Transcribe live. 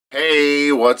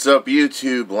Hey, what's up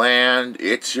YouTube land?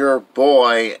 It's your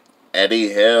boy, Eddie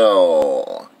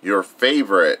Hill, your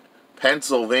favorite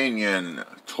Pennsylvanian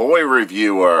toy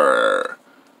reviewer.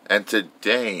 And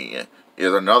today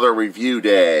is another review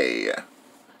day.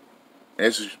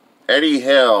 It's Eddie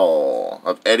Hill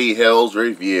of Eddie Hill's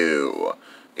Review.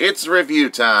 It's review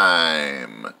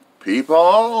time,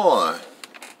 people.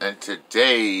 And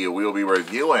today we'll be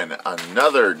reviewing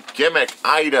another gimmick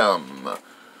item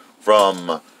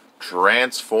from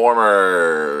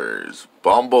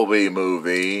Transformers-Bumblebee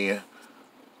movie,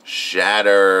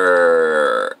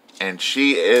 Shatter. And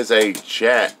she is a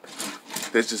jet.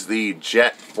 This is the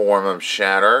jet form of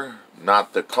Shatter,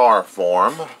 not the car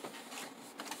form.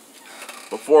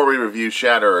 Before we review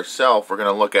Shatter herself, we're going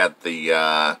to look at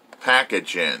the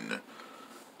packaging.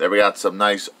 There we got some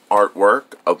nice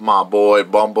artwork of my boy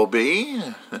Bumblebee.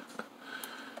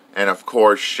 And of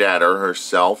course Shatter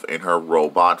herself in her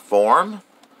robot form.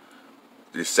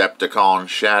 Decepticon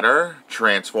Shatter,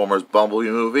 Transformers-Bumblebee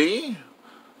movie.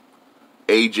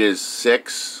 Ages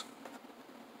 6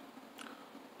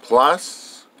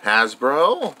 plus,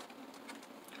 Hasbro.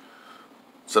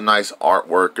 Some nice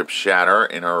artwork of Shatter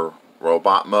in her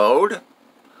robot mode.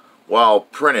 Well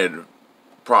printed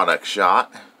product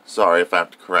shot. Sorry if I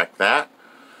have to correct that.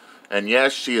 And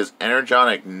yes, she is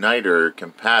Energon-Igniter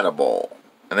compatible.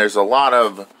 And there's a lot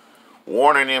of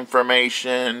warning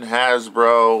information,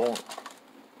 Hasbro,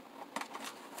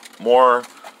 more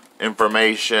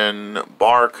information,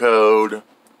 barcode. And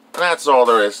that's all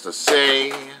there is to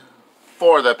say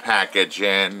for the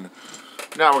packaging.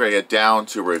 Now we're going to get down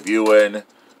to reviewing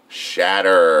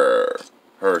Shatter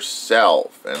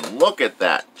herself. And look at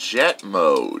that jet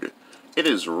mode. It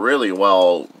is really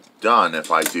well done, if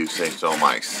I do say so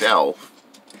myself.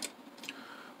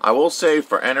 I will say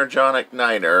for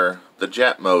Energon-Igniter, the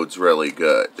jet mode's really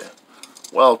good.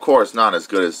 Well, of course, not as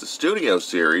good as the Studio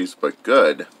series, but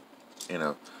good in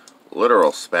a literal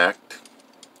respect.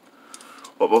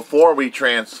 But before we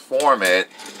transform it,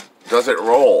 does it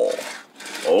roll?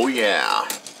 Oh yeah.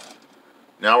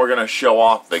 Now we're going to show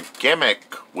off the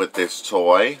gimmick with this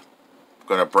toy. I'm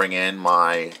going to bring in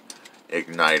my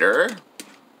igniter,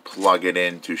 plug it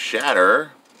into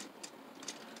Shatter,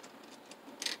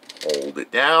 hold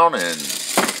it down, and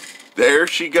there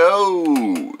she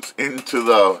goes into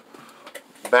the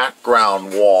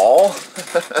background wall.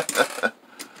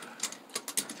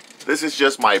 This is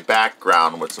just my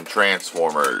background with some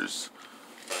Transformers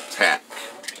tech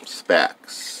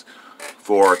specs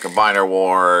for Combiner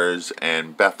Wars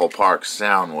and Bethel Park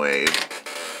Soundwave.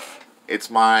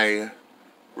 It's my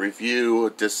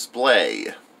review display,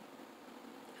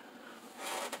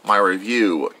 my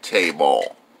review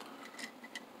table.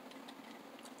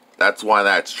 That's why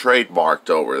that's trademarked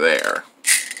over there.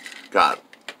 Got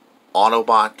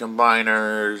Autobot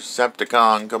combiners,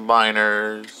 Septicon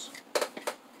combiners,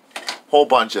 whole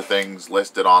bunch of things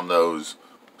listed on those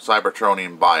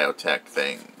Cybertronian biotech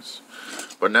things.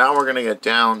 But now we're going to get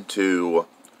down to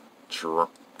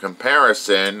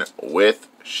comparison with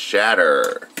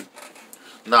Shatter.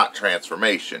 Not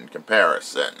transformation,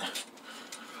 comparison.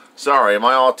 Sorry,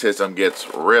 my autism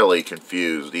gets really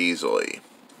confused easily.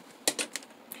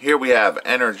 Here we have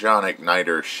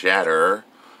Energon-Igniter Shatter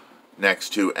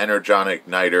next to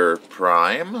Energon-Igniter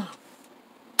Prime.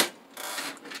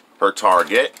 Her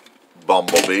target,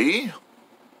 Bumblebee.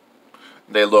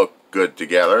 They look good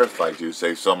together, if I do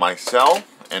say so myself.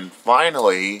 And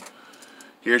finally,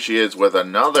 here she is with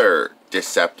another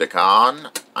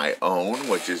Decepticon I own,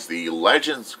 which is the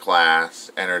Legends class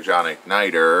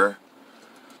Energon-Igniter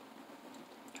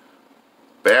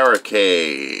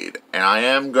Barricade. And I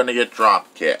am going to get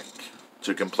Dropkick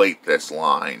to complete this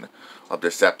line of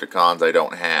Decepticons I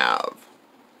don't have.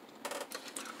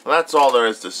 Well, that's all there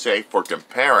is to say for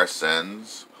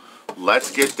comparisons.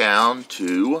 Let's get down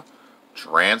to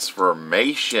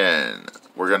transformation.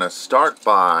 We're going to start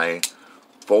by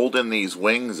folding these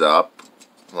wings up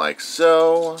like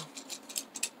so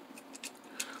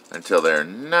until they're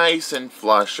nice and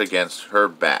flush against her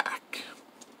back.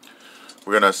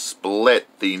 We're going to split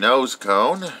the nose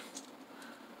cone,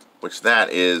 which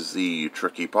that is the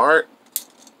tricky part.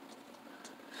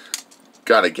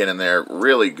 Got to get in there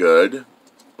really good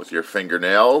with your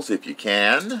fingernails if you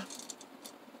can.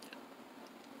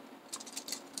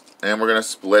 And we're going to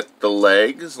split the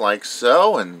legs like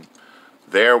so, and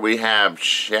there we have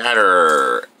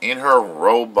Shatter in her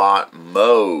robot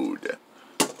mode.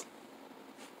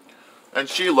 And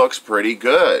she looks pretty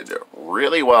good.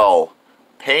 Really well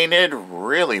painted,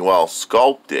 really well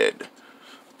sculpted.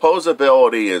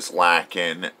 Posability is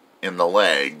lacking in the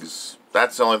legs.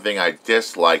 That's the only thing I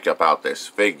dislike about this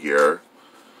figure.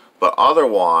 But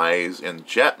otherwise, in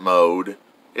jet mode,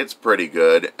 it's pretty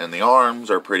good, and the arms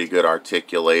are pretty good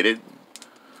articulated.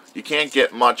 You can't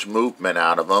get much movement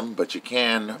out of them, but you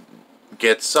can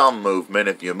get some movement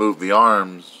if you move the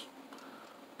arms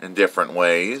in different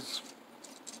ways.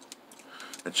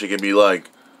 And she can be like,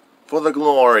 "For the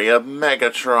glory of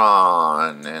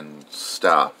Megatron," and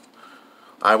stuff.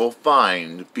 "I will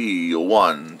find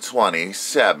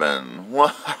B-127.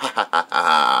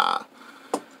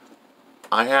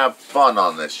 I have fun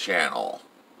on this channel,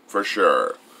 for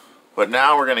sure. But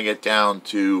now we're going to get down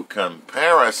to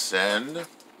comparison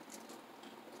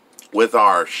with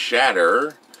our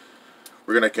Shatter.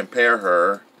 We're going to compare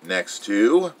her next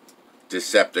to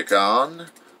Decepticon,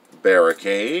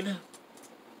 Barricade,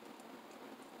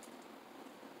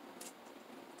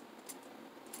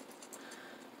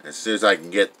 as soon as I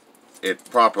can get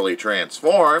it properly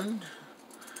transformed.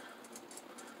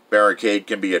 Barricade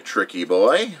can be a tricky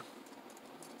boy.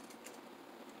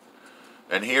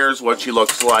 And here's what she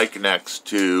looks like next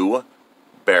to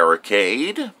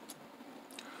Barricade.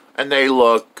 And they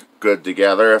look good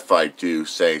together, if I do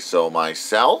say so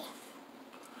myself.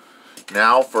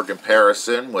 Now for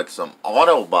comparison with some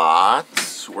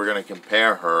Autobots, we're going to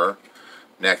compare her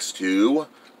next to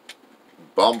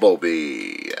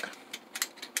Bumblebee,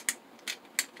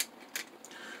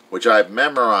 which I've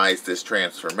memorized this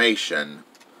transformation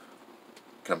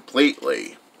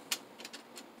completely.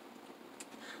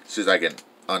 As soon as I can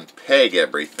unpeg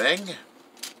everything.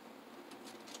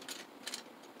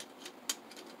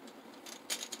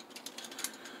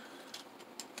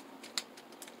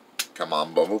 Come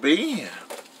on, Bumblebee.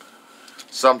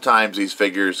 Sometimes these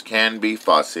figures can be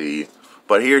fussy,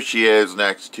 but here she is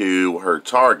next to her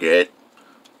target,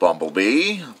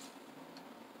 Bumblebee.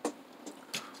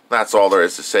 That's all there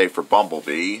is to say for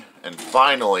Bumblebee. And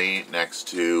finally, next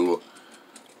to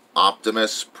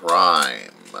Optimus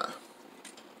Prime.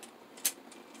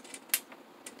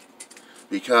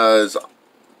 Because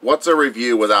what's a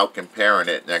review without comparing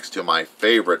it next to my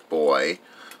favorite boy,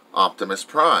 Optimus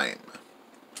Prime?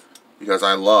 Because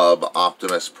I love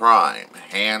Optimus Prime,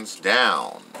 hands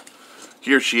down.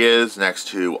 Here she is next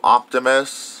to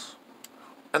Optimus,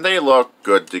 and they look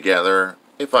good together,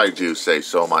 if I do say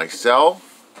so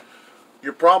myself.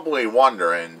 You're probably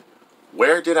wondering,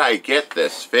 where did I get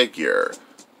this figure?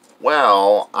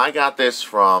 Well, I got this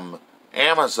from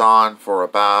Amazon for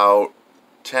about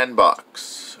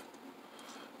 $10,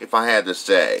 if I had to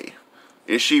say.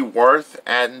 Is she worth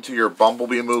adding to your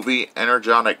Bumblebee movie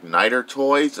Energon-Igniter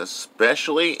toys,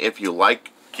 especially if you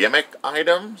like gimmick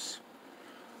items?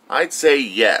 I'd say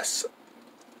yes.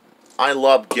 I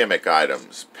love gimmick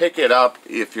items. Pick it up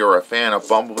if you're a fan of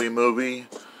Bumblebee movie,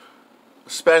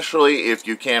 especially if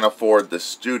you can't afford the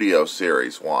Studio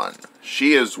Series one.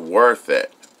 She is worth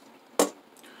it.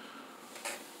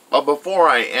 But before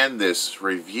I end this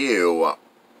review,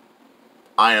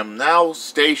 I am now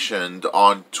stationed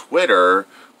on Twitter.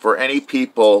 For any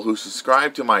people who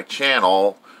subscribe to my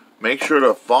channel, make sure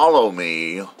to follow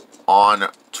me on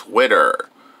Twitter.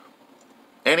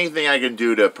 Anything I can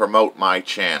do to promote my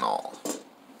channel.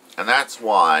 And that's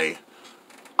why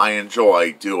I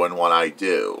enjoy doing what I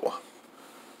do.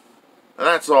 And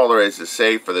that's all there is to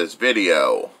say for this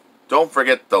video. Don't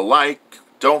forget to like,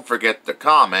 don't forget to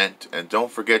comment, and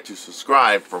don't forget to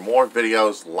subscribe for more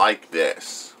videos like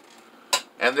this.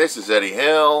 And this is Eddie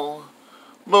Hill,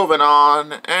 moving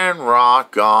on and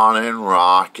rock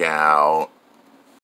out.